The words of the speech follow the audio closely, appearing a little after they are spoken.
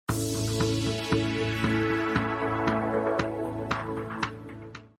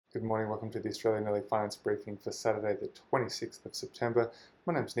morning, welcome to the Australian Early Finance Briefing for Saturday the 26th of September.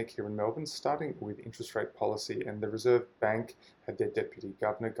 My name's Nick here in Melbourne, starting with interest rate policy, and the Reserve Bank had their Deputy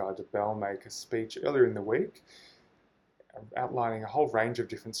Governor, Guy Debelle, make a speech earlier in the week outlining a whole range of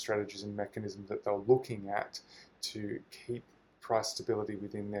different strategies and mechanisms that they're looking at to keep price stability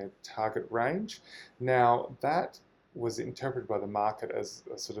within their target range. Now, that was interpreted by the market as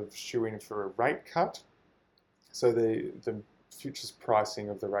a sort of shoe-in for a rate cut. So the futures pricing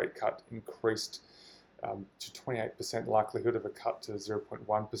of the rate cut increased to 28% likelihood of a cut to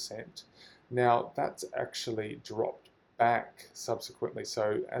 0.1%. Now that's actually dropped back subsequently.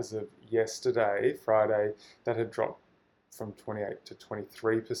 So as of yesterday, Friday, that had dropped from 28 to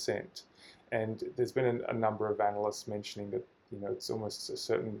 23%. And there's been a number of analysts mentioning that it's almost a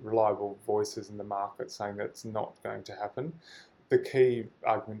certain reliable voices in the market saying that it's not going to happen. The key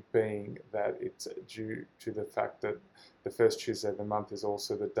argument being that it's due to the fact that the first Tuesday of the month is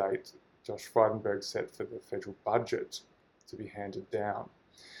also the date Josh Frydenberg set for the federal budget to be handed down.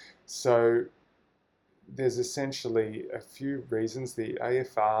 So there's essentially a few reasons. The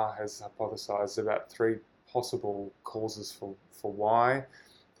AFR has hypothesized about three possible causes for why.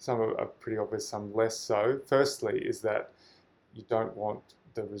 Some are pretty obvious, some less so. Firstly is that you don't want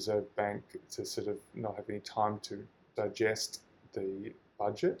the Reserve Bank to sort of not have any time to digest the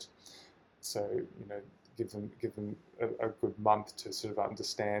budget, so give them a good month to sort of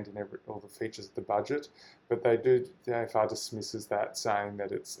understand all the features of the budget. But the AFR dismisses that, saying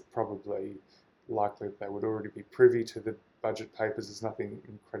that it's probably likely that they would already be privy to the budget papers. There's nothing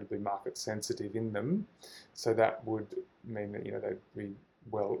incredibly market sensitive in them, so that would mean that they'd be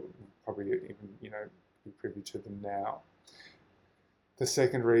probably even be privy to them now. The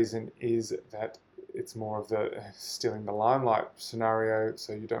second reason is that it's more of the stealing the limelight scenario,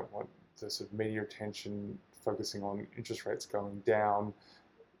 so you don't want the sort of media attention focusing on interest rates going down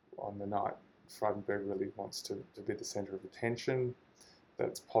on the night Frydenberg really wants to be the centre of attention.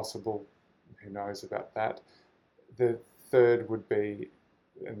 That's possible, who knows about that. The third would be,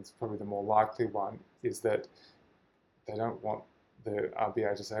 and it's probably the more likely one, is that they don't want the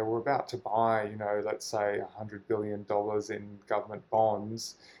RBA to say, we're about to buy, let's say $100 billion in government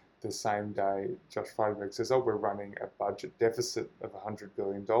bonds, the same day Josh Frydenberg says, we're running a budget deficit of $100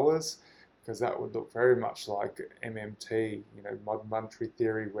 billion, because that would look very much like MMT, modern monetary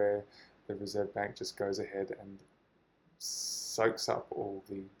theory, where the Reserve Bank just goes ahead and soaks up all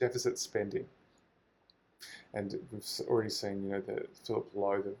the deficit spending. And we've already seen, the Philip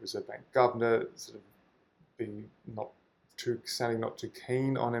Lowe, the Reserve Bank governor, sort of be sounding not too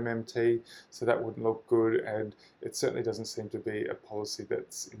keen on MMT, so that wouldn't look good, and it certainly doesn't seem to be a policy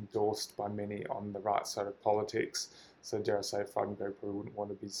that's endorsed by many on the right side of politics. So dare I say, Frydenberg probably wouldn't want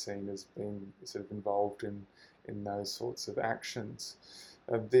to be seen as being sort of involved in those sorts of actions.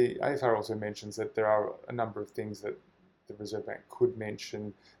 The AFR also mentions that there are a number of things that the Reserve Bank could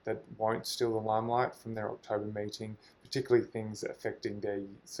mention that won't steal the limelight from their October meeting, particularly things affecting their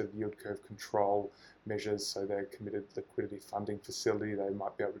sort of yield curve control measures. So their committed liquidity funding facility, they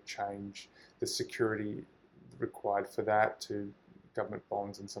might be able to change the security required for that to government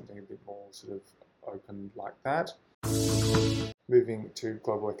bonds and something a bit more sort of open like that. Moving to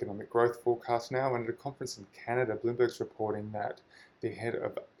global economic growth forecast now, and at a conference in Canada, Bloomberg's reporting that the head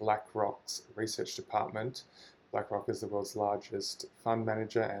of BlackRock's research department, BlackRock is the world's largest fund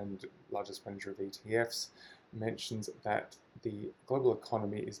manager and largest manager of ETFs, mentions that the global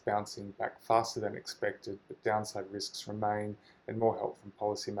economy is bouncing back faster than expected, but downside risks remain and more help from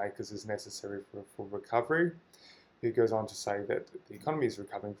policymakers is necessary for a full recovery. He goes on to say that the economy is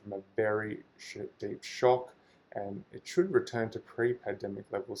recovering from a very deep shock and it should return to pre-pandemic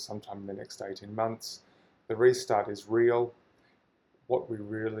levels sometime in the next 18 months. The restart is real. What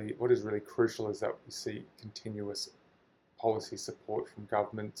is really crucial is that we see continuous policy support from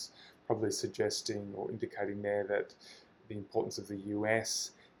governments, probably suggesting or indicating there that the importance of the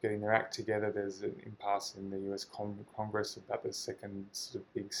US getting their act together. There's an impasse in the US Congress about the second sort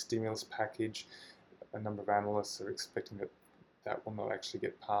of big stimulus package. A number of analysts are expecting that will not actually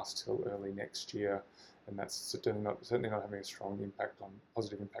get passed till early next year, and that's certainly not having a strong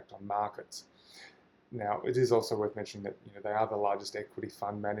positive impact on markets. Now, it is also worth mentioning that they are the largest equity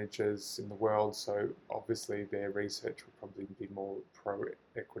fund managers in the world, so obviously their research will probably be more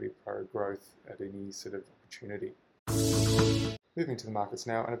pro-equity, pro-growth at any sort of opportunity. Moving to the markets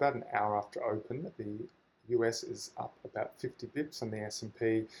now, and about an hour after open, the US is up about 50 bips on the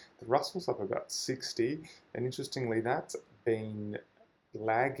S&P. The Russell's up about 60, and interestingly, that's been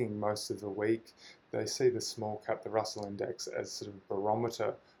lagging most of the week. They see the small cap, the Russell index, as sort of a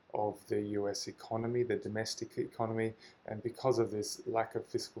barometer of the US economy, the domestic economy, and because of this lack of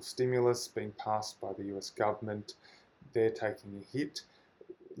fiscal stimulus being passed by the US government, they're taking a hit.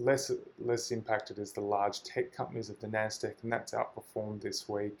 Less impacted is the large tech companies of the Nasdaq, and that's outperformed this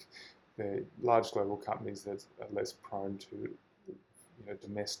week. The large global companies that are less prone to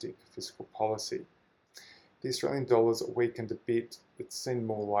domestic fiscal policy. The Australian dollar's weakened a bit. It seemed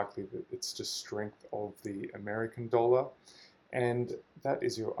more likely that it's just strength of the American dollar. And that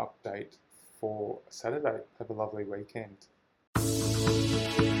is your update for Saturday. Have a lovely weekend.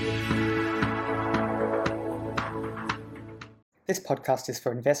 This podcast is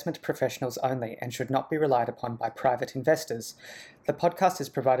for investment professionals only and should not be relied upon by private investors. The podcast is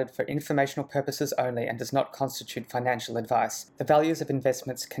provided for informational purposes only and does not constitute financial advice. The values of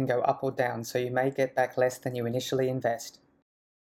investments can go up or down, so you may get back less than you initially invest.